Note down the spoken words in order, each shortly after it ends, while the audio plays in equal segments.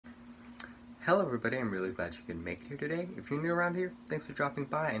Hello everybody, I'm really glad you could make it here today. If you're new around here, thanks for dropping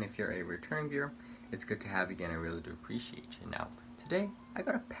by, and if you're a returning viewer, it's good to have you again. I really do appreciate you. Now, today, I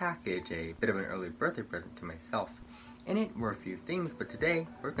got a package, a bit of an early birthday present to myself. In it were a few things, but today,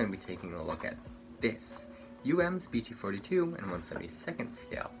 we're going to be taking a look at this. UM's BT-42 and 1/72nd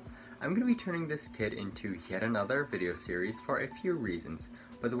scale. I'm going to be turning this kit into yet another video series for a few reasons,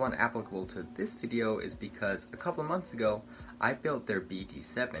 but the one applicable to this video is because a couple of months ago, I built their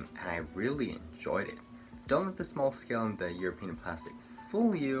BT-7 and I really enjoyed it. Don't let the small scale and the European plastic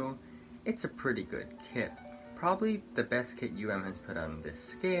fool you, it's a pretty good kit. Probably the best kit UM has put on this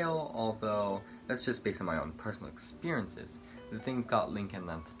scale, although that's just based on my own personal experiences. The thing's got link and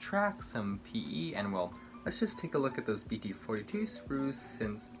length tracks, some PE, and well, let's just take a look at those BT-42 sprues,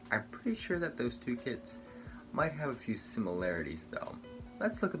 since I'm pretty sure that those two kits might have a few similarities though.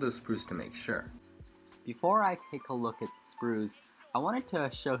 Let's look at those sprues to make sure. Before I take a look at the sprues, I wanted to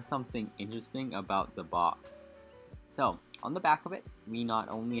show something interesting about the box. So, on the back of it, we not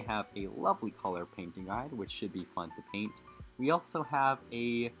only have a lovely color painting guide, which should be fun to paint, we also have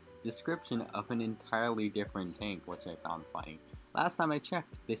a description of an entirely different tank, which I found funny. Last time I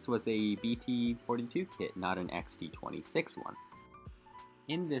checked, this was a BT-42 kit, not an XT-26 one.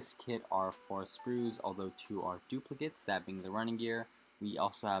 In this kit are 4 sprues, although 2 are duplicates, that being the running gear. We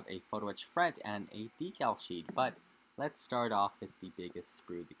also have a photo etch fret and a decal sheet, but let's start off with the biggest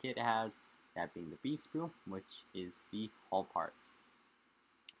sprue the kit has, that being the B sprue, which is the hull parts.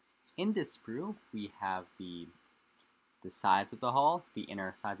 In this sprue, we have the sides of the hull, the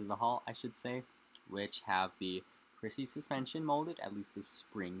inner sides of the hull, I should say, which have the Chrissy suspension molded, at least the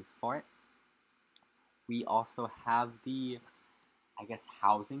springs for it. We also have the,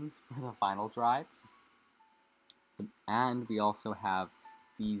 housings for the final drives. And we also have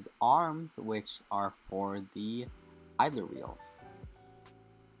these arms, which are for the idler wheels.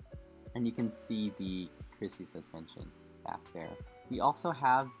 And you can see the Chrissy suspension back there. We also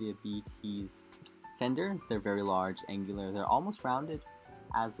have the BT's fenders. They're very large, angular, they're almost rounded,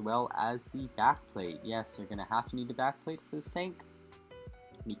 as well as the backplate. Yes, you're going to have to need a backplate for this tank,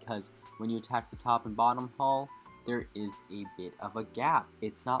 because when you attach the top and bottom hull, there is a bit of a gap.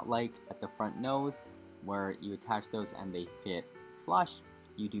 It's not like at the front nose, where you attach those and they fit flush.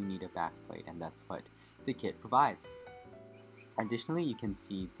 You do need a backplate, and that's what the kit provides. Additionally, you can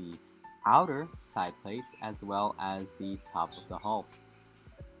see the outer side plates as well as the top of the hull.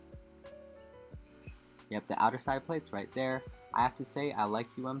 Yep, the outer side plates right there. I have to say, I like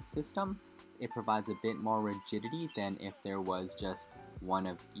UM's system. It provides a bit more rigidity than if there was just one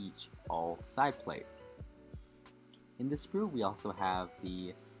of each hull side plate. In the sprue, we also have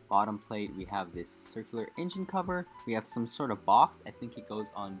the bottom plate. We have this circular engine cover. We have some sort of box. I think it goes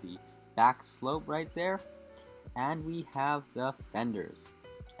on the back slope right there. And we have the fenders,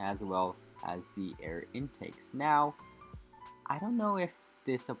 as well as the air intakes. Now, I don't know if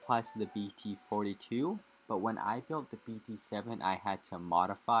this applies to the BT-42, but when I built the BT-7, I had to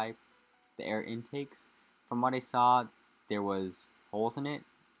modify the air intakes. From what I saw, there was holes in it,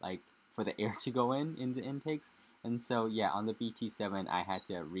 like for the air to go in the intakes. And so, yeah, on the BT-7, I had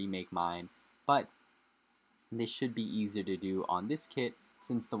to remake mine, but this should be easier to do on this kit,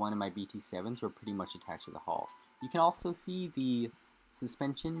 since the one in my BT-7s were pretty much attached to the hull. You can also see the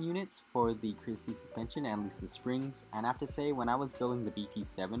suspension units for the Chrissy suspension, at least the springs, and I have to say, when I was building the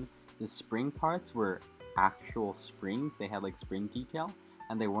BT-7, the spring parts were actual springs. They had like spring detail,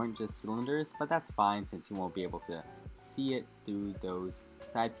 and they weren't just cylinders, but that's fine since you won't be able to see it through those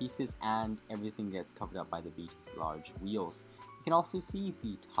side pieces, and everything gets covered up by the BT's large wheels. You can also see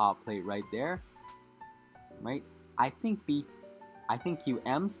the top plate right there, right? I think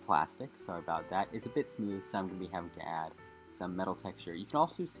UM's plastic, sorry about that, is a bit smooth, so I'm going to be having to add some metal texture. You can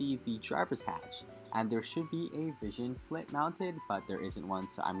also see the driver's hatch, and there should be a vision slit mounted, but there isn't one,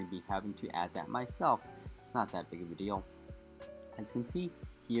 so I'm going to be having to add that myself. It's not that big of a deal. As you can see,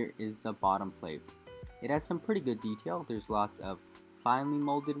 here is the bottom plate. It has some pretty good detail. There's lots of finely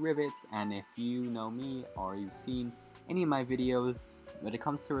molded rivets, and if you know me or you've seen any of my videos, when it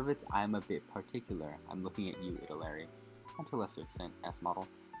comes to rivets, I'm a bit particular. I'm looking at you, Italy, and to a lesser extent, S-Model.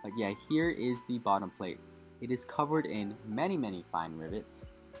 But yeah, here is the bottom plate. It is covered in many fine rivets.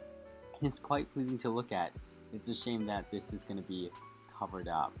 It's quite pleasing to look at. It's a shame that this is going to be covered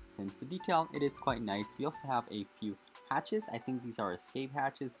up. Since the detail, it is quite nice. We also have a few hatches. I think these are escape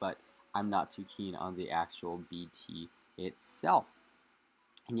hatches, but I'm not too keen on the actual BT itself.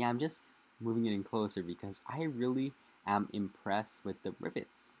 And yeah, I'm just moving it in closer because I really am impressed with the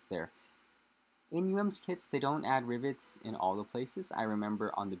rivets there. In UM's kits, they don't add rivets in all the places. I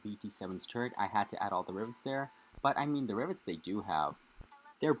remember on the BT-7's turret, I had to add all the rivets there. But I mean, the rivets they do have,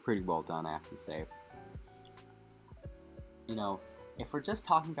 they're pretty well done, I have to say. You know, if we're just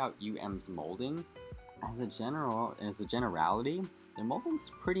talking about UM's molding, as a generality, their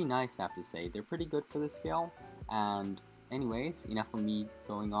molding's pretty nice, I have to say. They're pretty good for the scale. And anyways, enough of me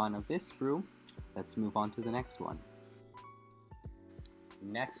going on of this sprue. Let's move on to the next one.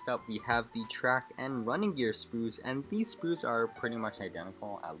 Next up, we have the track and running gear sprues, and these sprues are pretty much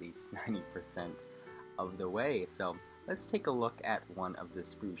identical, at least 90% of the way. So let's take a look at one of the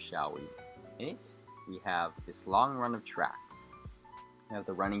sprues, shall we? In it, we have this long run of tracks. We have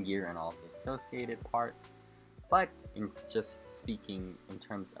the running gear and all the associated parts, but in just speaking in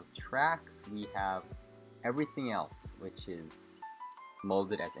terms of tracks, we have everything else, which is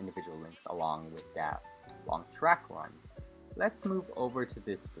molded as individual links along with that long track run. Let's move over to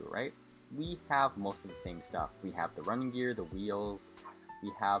this sprue, right? We have most of the same stuff. We have the running gear, the wheels,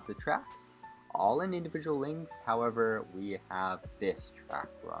 we have the tracks, all in individual links. However, we have this track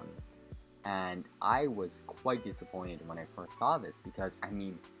run. And I was quite disappointed when I first saw this because, I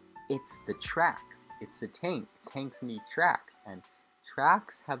mean, it's the tracks. It's a tank. Tanks need tracks. And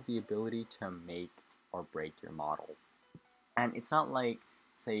tracks have the ability to make or break your model. And it's not like,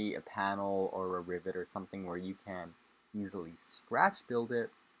 say, a panel or a rivet or something where you can easily scratch build it.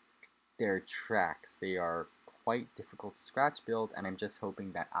 They're tracks. They are quite difficult to scratch build, and I'm just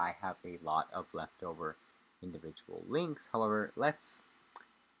hoping that I have a lot of leftover individual links. However, let's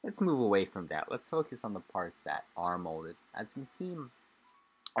move away from that. Let's focus on the parts that are molded. As you can see,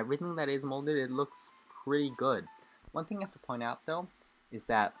 everything that is molded, it looks pretty good. One thing I have to point out though is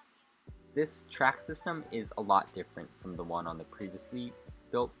that this track system is a lot different from the one on the previously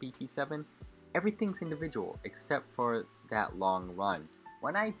built BT-7. Everything's individual except for that long run.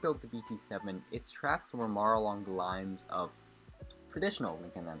 When I built the BT-7, its tracks were more along the lines of traditional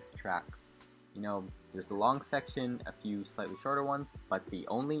Link and Length tracks. You know, there's the long section, a few slightly shorter ones, but the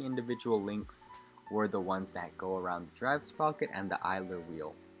only individual links were the ones that go around the drive sprocket and the idler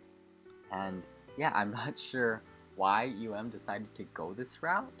wheel. And yeah, I'm not sure why decided to go this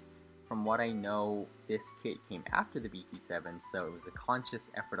route. From what I know, this kit came after the BT-7, so it was a conscious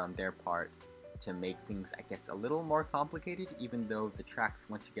effort on their part to make things, I guess, a little more complicated, even though the tracks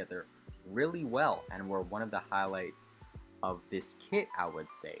went together really well and were one of the highlights of this kit, I would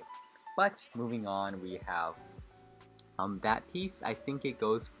say. But moving on, we have that piece. I think it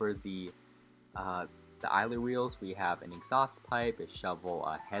goes for the idler wheels. We have an exhaust pipe, a shovel,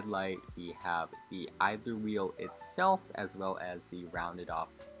 a headlight. We have the idler wheel itself, as well as the rounded off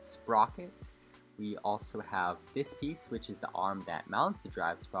sprocket. We also have this piece, which is the arm that mounts the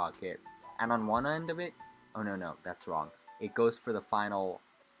drive sprocket. And on one end of it, oh no, that's wrong. It goes for the final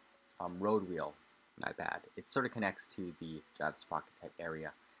road wheel. My bad. It sort of connects to the drive sprocket type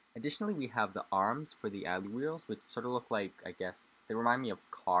area. Additionally, we have the arms for the idler wheels, which sort of look like, I guess, they remind me of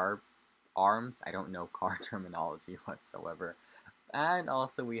car arms. I don't know car terminology whatsoever. And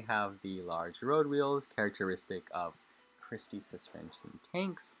also we have the large road wheels, characteristic of Christie suspension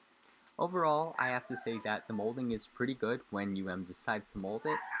tanks. Overall, I have to say that the molding is pretty good when decides to mold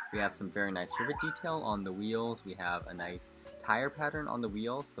it. We have some very nice rivet detail on the wheels. We have a nice tire pattern on the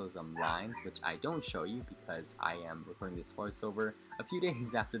wheels, those lines, which I don't show you because I am recording this voiceover a few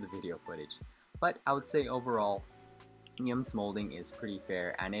days after the video footage. But I would say overall, UM's molding is pretty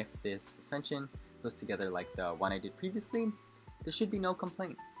fair, and if this suspension goes together like the one I did previously, there should be no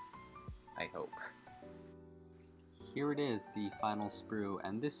complaints, I hope. Here it is, the final sprue,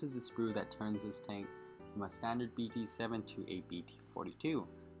 and this is the sprue that turns this tank from a standard BT-7 to a BT-42,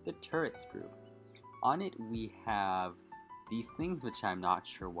 the turret sprue. On it we have these things, which I'm not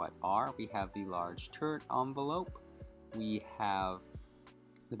sure what are. We have the large turret envelope, we have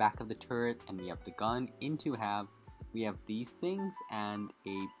the back of the turret, and we have the gun in two halves. We have these things and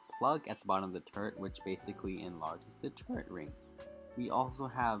a plug at the bottom of the turret, which basically enlarges the turret ring. We also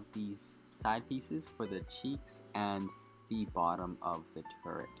have these side pieces for the cheeks and the bottom of the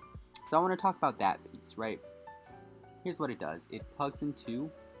turret. So I want to talk about that piece, right? Here's what it does. It plugs into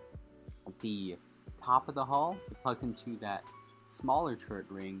the top of the hull, it plugs into that smaller turret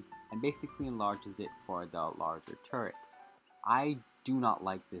ring, and basically enlarges it for the larger turret. I do not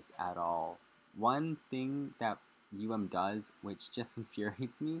like this at all. One thing that does, which just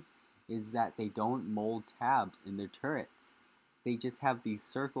infuriates me, is that they don't mold tabs in their turrets. They just have these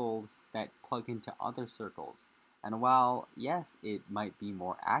circles that plug into other circles. And while, yes, it might be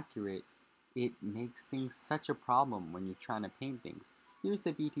more accurate, it makes things such a problem when you're trying to paint things. Here's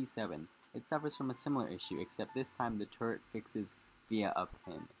the BT-7. It suffers from a similar issue, except this time the turret fixes via a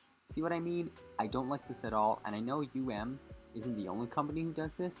pin. See what I mean? I don't like this at all, and I know isn't the only company who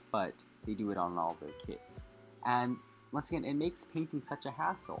does this, but they do it on all their kits. And once again, it makes painting such a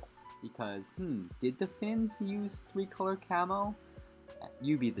hassle because, did the fins use 3-color camo?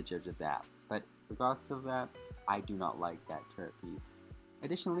 You be the judge of that. But regardless of that, I do not like that turret piece.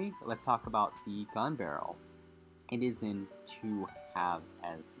 Additionally, let's talk about the gun barrel. It is in 2 halves,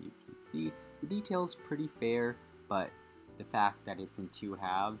 as you can see. The detail's pretty fair, but the fact that it's in 2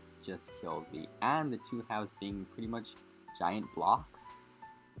 halves just killed me. And the 2 halves being pretty much giant blocks,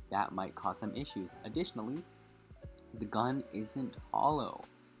 that might cause some issues. Additionally, the gun isn't hollow.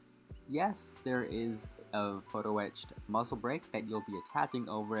 Yes, there is a photo etched muzzle brake that you'll be attaching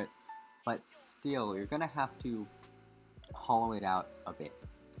over it, but still, you're gonna have to hollow it out a bit.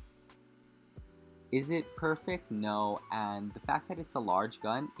 Is it perfect? No, and the fact that it's a large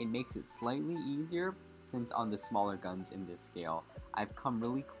gun, it makes it slightly easier, since on the smaller guns in this scale, I've come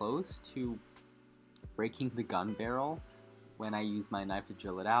really close to breaking the gun barrel when I use my knife to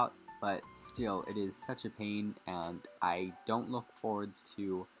drill it out, but still, it is such a pain, and I don't look forward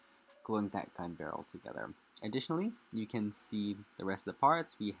to gluing that gun barrel together. Additionally, you can see the rest of the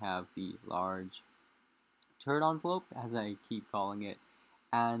parts. We have the large turret envelope, as I keep calling it,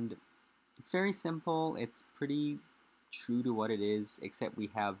 and it's very simple. It's pretty true to what it is, except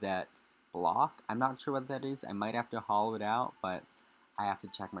we have that block. I'm not sure what that is. I might have to hollow it out, but I have to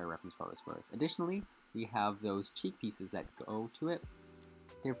check my reference photos first. Additionally, we have those cheek pieces that go to it.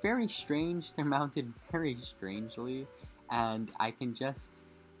 They're very strange. They're mounted very strangely, and I can just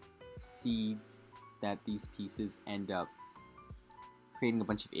see that these pieces end up creating a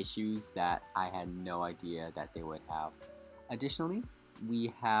bunch of issues that I had no idea that they would have. Additionally,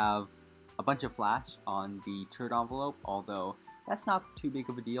 we have a bunch of flash on the turret envelope, although that's not too big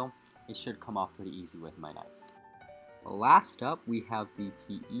of a deal. It should come off pretty easy with my knife. Last up, we have the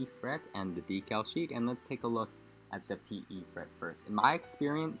PE fret and the decal sheet, and let's take a look at the PE fret first. In my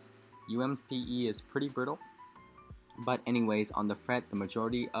experience, UM's PE is pretty brittle, but anyways, on the fret, the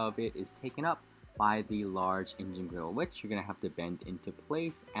majority of it is taken up by the large engine grill, which you're going to have to bend into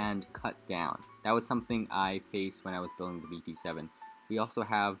place and cut down. That was something I faced when I was building the BT-7. We also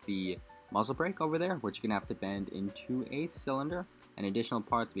have the muzzle brake over there, which you're going to have to bend into a cylinder. And additional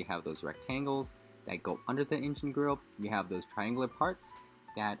parts, we have those rectangles that go under the engine grill. We have those triangular parts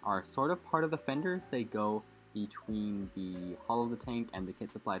that are sort of part of the fenders. They go between the hull of the tank and the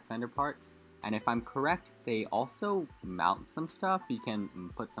kit supplied fender parts. And if I'm correct, they also mount some stuff. You can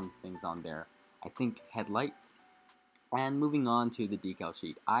put some things on there. I think headlights. And moving on to the decal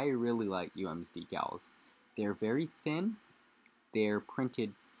sheet, I really like UM's decals. They're very thin, they're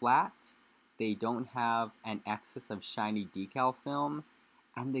printed flat, they don't have an excess of shiny decal film,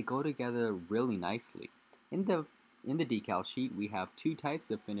 and they go together really nicely. In the decal sheet, we have 2 types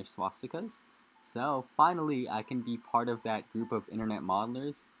of finished swastikas. So finally, I can be part of that group of internet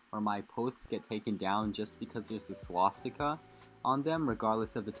modelers where my posts get taken down just because there's a swastika on them,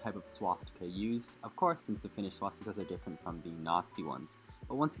 regardless of the type of swastika used. Of course, since the finished swastikas are different from the Nazi ones.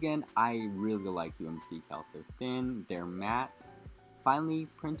 But once again, I really like UM's decals. They're thin, they're matte, finely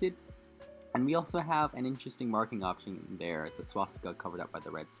printed, and we also have an interesting marking option there, the swastika covered up by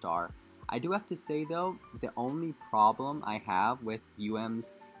the red star. I do have to say though, the only problem I have with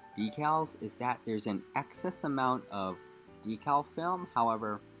UM's decals is that there's an excess amount of decal film.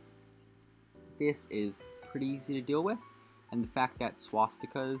 However, this is pretty easy to deal with, and the fact that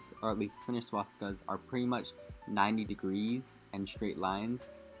swastikas, or at least finished swastikas, are pretty much 90 degrees and straight lines,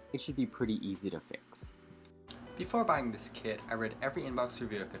 it should be pretty easy to fix. Before buying this kit, I read every inbox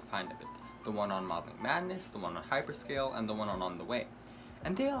review I could find of it. The one on Modeling Madness, the one on Hyperscale, and the one on The Way.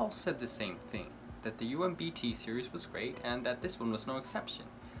 And they all said the same thing, that the UMBT series was great, and that this one was no exception.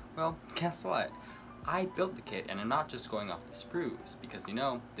 Well, guess what? I built the kit, and I'm not just going off the sprues, because you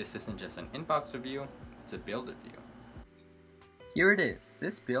know, this isn't just an inbox review, it's a build review. Here it is.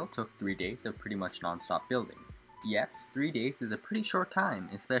 This build took 3 days of pretty much non-stop building. Yes, 3 days is a pretty short time,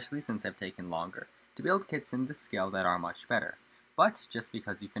 especially since I've taken longer to build kits in this scale that are much better. But just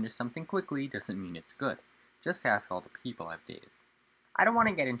because you finish something quickly doesn't mean it's good. Just ask all the people I've dated. I don't want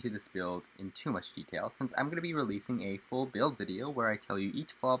to get into this build in too much detail since I'm going to be releasing a full build video where I tell you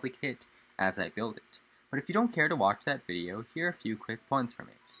each flaw of the kit as I build it. But if you don't care to watch that video, here are a few quick points from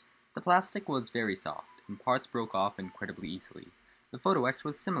it. The plastic was very soft, and parts broke off incredibly easily. The photo etch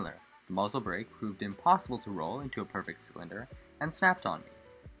was similar. The muzzle brake proved impossible to roll into a perfect cylinder and snapped on me.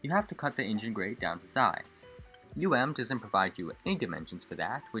 You have to cut the engine grate down to size. UM doesn't provide you with any dimensions for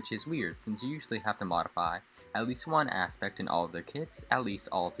that, which is weird since you usually have to modify at least one aspect in all of their kits, at least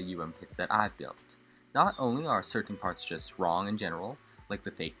all of the UM kits that I've built. Not only are certain parts just wrong in general, like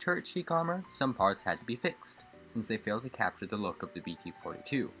the fake turret cheek armor, some parts had to be fixed, since they failed to capture the look of the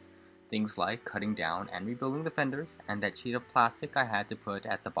BT-42. Things like cutting down and rebuilding the fenders and that sheet of plastic I had to put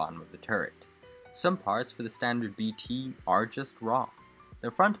at the bottom of the turret. Some parts for the standard BT are just wrong.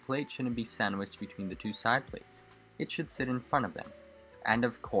 The front plate shouldn't be sandwiched between the two side plates. It should sit in front of them. And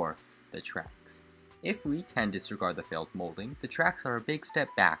of course, the tracks. If we can disregard the failed molding, the tracks are a big step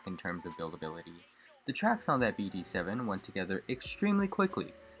back in terms of buildability. The tracks on that BT-7 went together extremely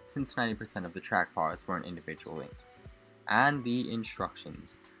quickly, since 90% of the track parts were in individual links. And the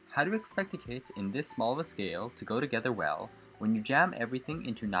instructions. How do you expect a kit in this small of a scale to go together well when you jam everything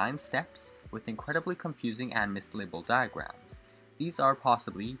into 9 steps with incredibly confusing and mislabeled diagrams? These are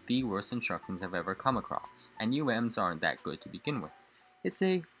possibly the worst instructions I've ever come across, and UMs aren't that good to begin with. It's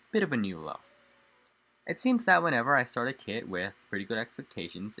a bit of a new low. It seems that whenever I start a kit with pretty good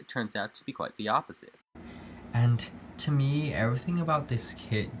expectations, it turns out to be quite the opposite. And to me, everything about this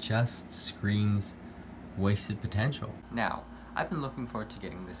kit just screams wasted potential. Now, I've been looking forward to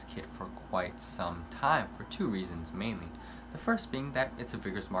getting this kit for quite some time for 2 reasons mainly. The first being that it's a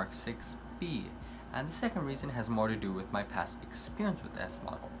Vigors Mark 6B, and the second reason has more to do with my past experience with the S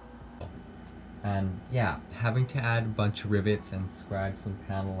model. And yeah, having to add a bunch of rivets and scribe some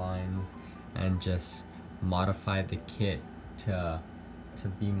panel lines and just modify the kit to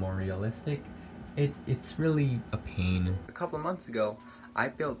be more realistic, it's really a pain. A couple of months ago, I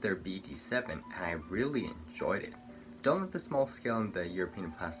built their BT-7 and I really enjoyed it. Don't let the small scale and the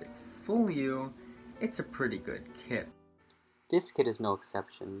European plastic fool you, it's a pretty good kit. This kit is no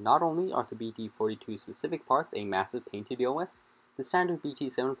exception. Not only are the BT-42 specific parts a massive pain to deal with, the standard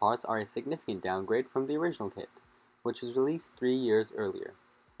BT-7 parts are a significant downgrade from the original kit, which was released 3 years earlier.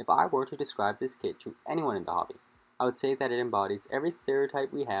 If I were to describe this kit to anyone in the hobby, I would say that it embodies every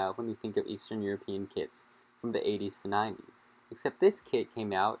stereotype we have when we think of Eastern European kits from the 80s to 90s, except this kit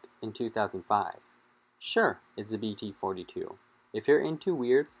came out in 2005. Sure, it's a BT-42. If you're into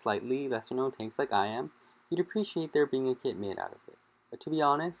weird, slightly lesser-known tanks like I am, you'd appreciate there being a kit made out of it. But to be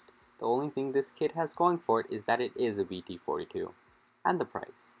honest, the only thing this kit has going for it is that it is a BT-42. And the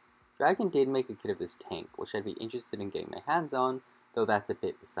price. Dragon did make a kit of this tank, which I'd be interested in getting my hands on, though that's a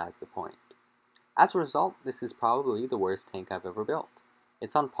bit besides the point. As a result, this is probably the worst tank I've ever built.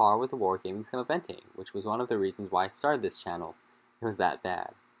 It's on par with the Wargaming Sim event tank, which was one of the reasons why I started this channel. It was that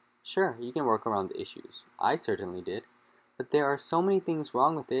bad. Sure, you can work around the issues. I certainly did. But there are so many things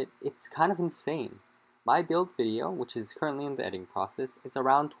wrong with it, it's kind of insane. My build video, which is currently in the editing process, is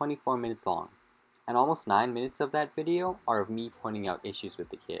around 24 minutes long, and almost 9 minutes of that video are of me pointing out issues with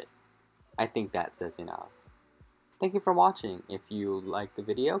the kit. I think that says enough. Thank you for watching. If you liked the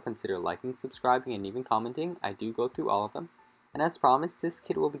video, consider liking, subscribing, and even commenting. I do go through all of them. And as promised, this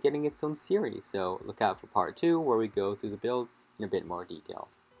kit will be getting its own series, so look out for part 2 where we go through the build in a bit more detail.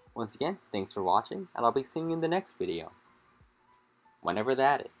 Once again, thanks for watching, and I'll be seeing you in the next video. Whenever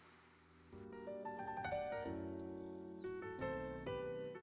that is.